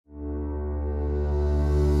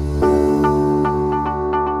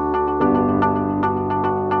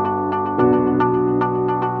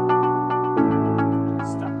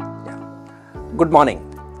Good morning.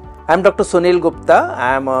 I am Dr. Sunil Gupta.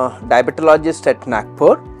 I am a diabetologist at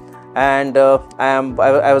Nagpur, and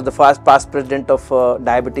I was the first past president of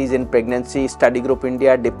Diabetes in Pregnancy Study Group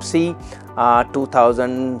India DIPSI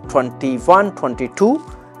 2021-22,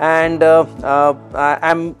 and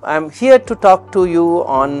I'm here to talk to you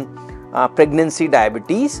on pregnancy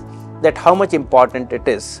diabetes, that how much important it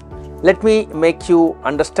is. Let me make you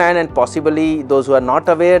understand, and possibly those who are not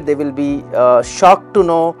aware, they will be shocked to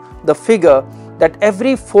know the figure that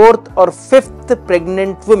every fourth or fifth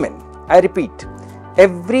pregnant woman, I repeat,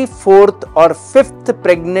 every fourth or fifth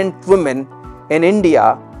pregnant woman in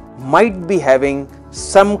India might be having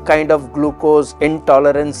some kind of glucose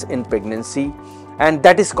intolerance in pregnancy, and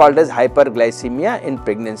that is called as hyperglycemia in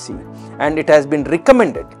pregnancy. And it has been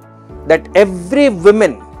recommended that every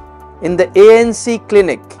woman in the ANC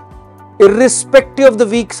clinic, irrespective of the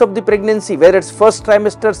weeks of the pregnancy, whether it's first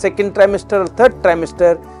trimester, second trimester or third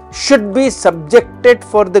trimester, should be subjected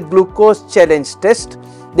for the glucose challenge test.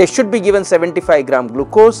 They should be given 75 gram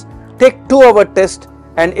glucose, take 2-hour test,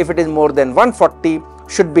 and if it is more than 140,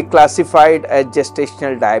 should be classified as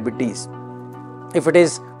gestational diabetes. If it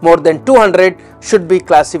is more than 200, should be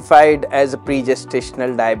classified as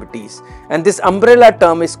pre-gestational diabetes. And this umbrella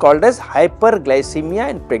term is called as hyperglycemia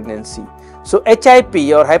in pregnancy. So HIP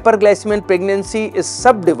or hyperglycemia in pregnancy is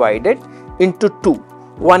subdivided into two.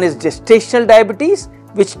 One is gestational diabetes,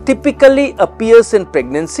 which typically appears in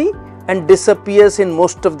pregnancy and disappears in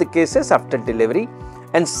most of the cases after delivery.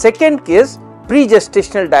 And second is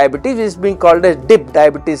pre-gestational diabetes, which is being called as DIP,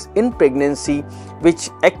 diabetes in pregnancy, which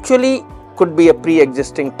actually could be a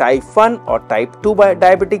pre-existing type 1 or type 2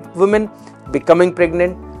 diabetic women becoming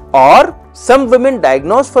pregnant, or some women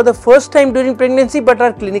diagnosed for the first time during pregnancy but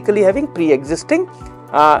are clinically having pre-existing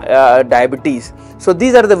diabetes. So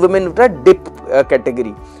these are the women with a DIP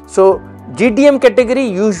category. So GDM category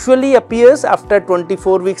usually appears after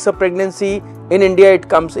 24 weeks of pregnancy. In India it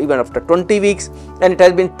comes even after 20 weeks, and it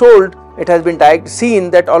has been seen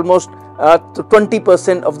that almost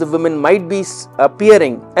 20% of the women might be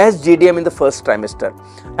appearing as GDM in the first trimester.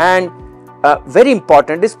 And very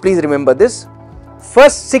important is, please remember this,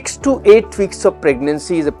 first 6 to 8 weeks of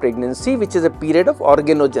pregnancy is a pregnancy which is a period of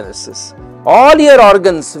organogenesis. All your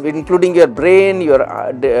organs, including your brain, your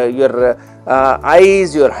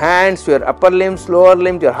eyes, your hands, your upper limbs, lower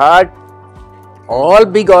limbs, your heart, all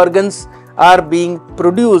big organs are being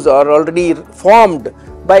produced or already formed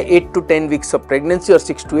by 8 to 10 weeks of pregnancy or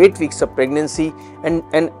 6 to 8 weeks of pregnancy, and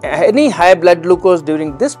any high blood glucose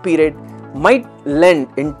during this period might lend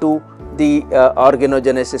into the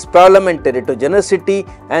organogenesis problem and teratogenicity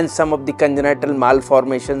and some of the congenital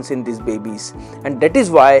malformations in these babies. And that is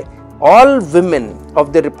why all women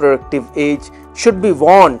of the reproductive age should be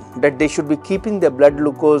warned that they should be keeping their blood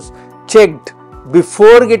glucose checked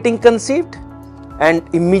before getting conceived and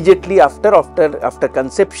immediately after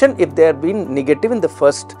conception if they have been negative in the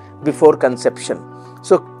first before conception.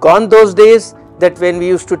 So gone those days that when we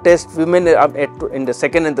used to test women in the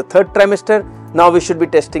second and the third trimester. Now we should be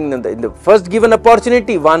testing in the first given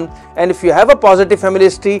opportunity, one. And if you have a positive family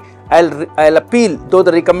history, I'll appeal, though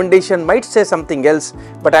the recommendation might say something else,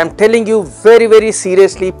 but I am telling you very, very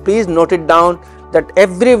seriously, please note it down, that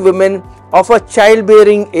every woman of a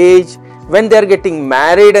childbearing age, when they are getting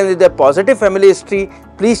married and with their positive family history,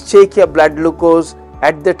 please check your blood glucose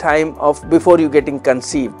at the time of before you getting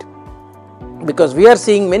conceived, because we are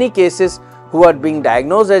seeing many cases who are being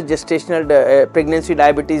diagnosed as gestational pregnancy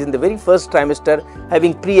diabetes in the very first trimester,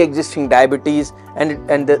 having pre-existing diabetes, and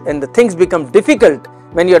the things become difficult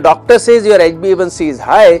when your doctor says your HbA1c is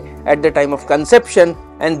high at the time of conception,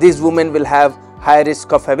 and these women will have high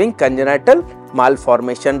risk of having congenital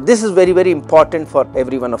malformation. This is very, very important for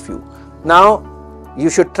every one of you. Now you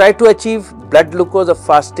should try to achieve blood glucose of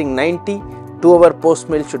fasting 90, 2-hour post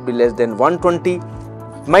meal should be less than 120.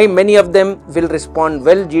 Many of them will respond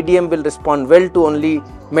well, GDM will respond well to only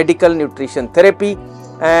medical nutrition therapy,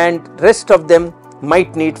 and rest of them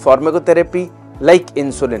might need pharmacotherapy like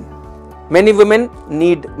insulin. Many women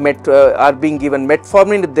need are being given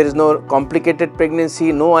metformin if there is no complicated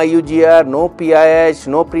pregnancy, no IUGR, no PIH,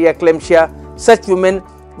 no preeclampsia. Such women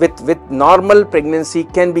with normal pregnancy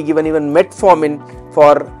can be given even metformin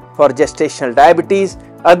for gestational diabetes.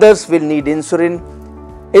 Others will need insulin.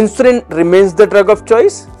 Insulin remains the drug of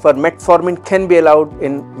choice, for metformin can be allowed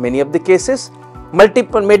in many of the cases.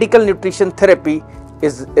 Multiple medical nutrition therapy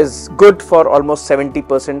is good for almost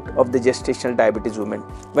 70% of the gestational diabetes women.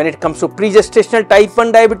 When it comes to pre-gestational type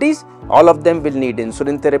 1 diabetes, all of them will need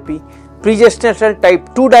insulin therapy. Pre-gestational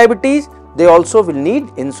type 2 diabetes, they also will need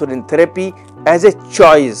insulin therapy as a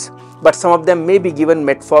choice, but some of them may be given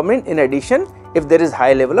metformin in addition if there is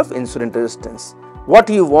high level of insulin resistance. What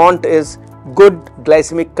you want is good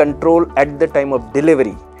glycemic control at the time of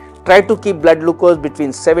delivery. Try to keep blood glucose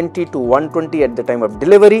between 70 to 120 at the time of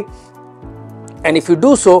delivery, and if you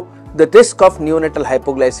do so, the risk of neonatal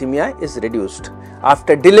hypoglycemia is reduced.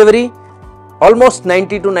 After delivery, almost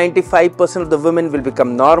 90 to 95% of the women will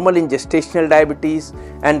become normal in gestational diabetes,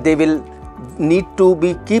 and they will need to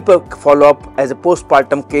keep a follow-up as a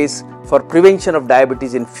postpartum case for prevention of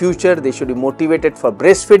diabetes in future. They should be motivated for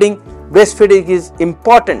breastfeeding. Breastfeeding is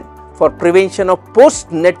important for prevention of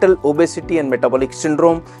postnatal obesity and metabolic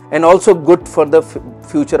syndrome, and also good for the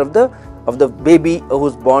future of the baby who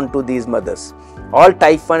is born to these mothers. All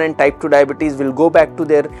type 1 and type 2 diabetes will go back to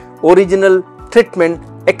their original treatment,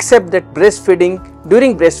 except that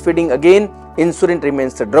during breastfeeding again insulin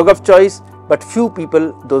remains the drug of choice, but few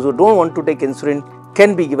people, those who don't want to take insulin,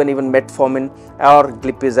 can be given even metformin or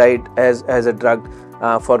glipizide as a drug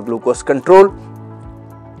for glucose control.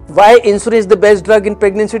 Why insulin is the best drug in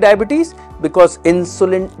pregnancy diabetes? Because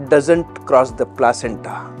insulin doesn't cross the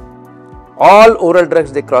placenta. All oral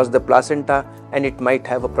drugs, they cross the placenta, and it might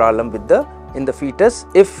have a problem in the fetus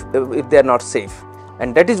if they are not safe.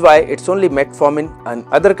 And that is why it's only metformin. And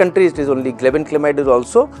other countries, it is only glibenclamide is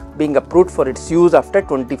also being approved for its use after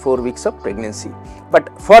 24 weeks of pregnancy. But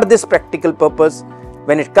for this practical purpose,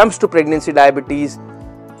 when it comes to pregnancy diabetes,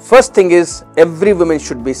 first thing is every woman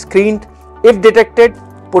should be screened. If detected,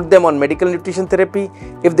 put them on medical nutrition therapy.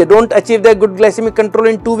 If they don't achieve their good glycemic control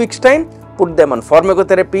in 2 weeks time, put them on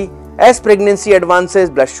pharmacotherapy. As pregnancy advances,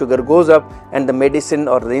 blood sugar goes up, and the medicine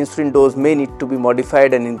or the insulin dose may need to be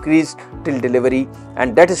modified and increased till delivery,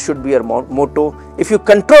 and that should be our motto. If you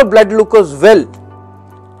control blood glucose well,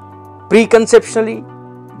 preconceptionally,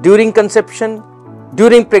 during conception,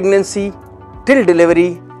 during pregnancy, till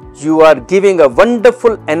delivery, you are giving a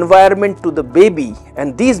wonderful environment to the baby,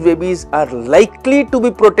 and these babies are likely to be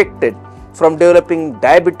protected from developing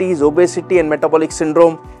diabetes, obesity and metabolic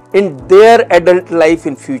syndrome in their adult life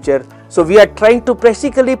in future. So we are trying to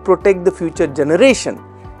practically protect the future generation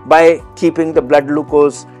by keeping the blood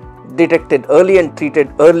glucose detected early and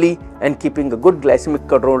treated early, and keeping a good glycemic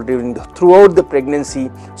control throughout the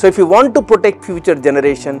pregnancy. So if you want to protect future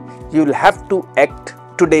generation, you will have to act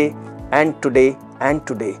today and today and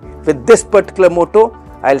today. With this particular motto,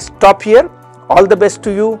 I'll stop here. All the best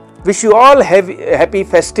to you. Wish you all happy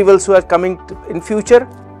festivals who are coming in future.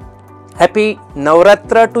 Happy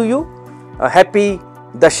Navratra to you. Happy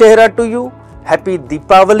Dashera to you. Happy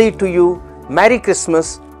Deepavali to you. Merry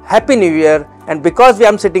Christmas. Happy New Year. And because I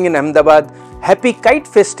am sitting in Ahmedabad, happy Kite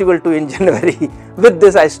Festival to you in January. With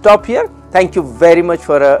this, I stop here. Thank you very much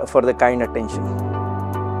for the kind attention.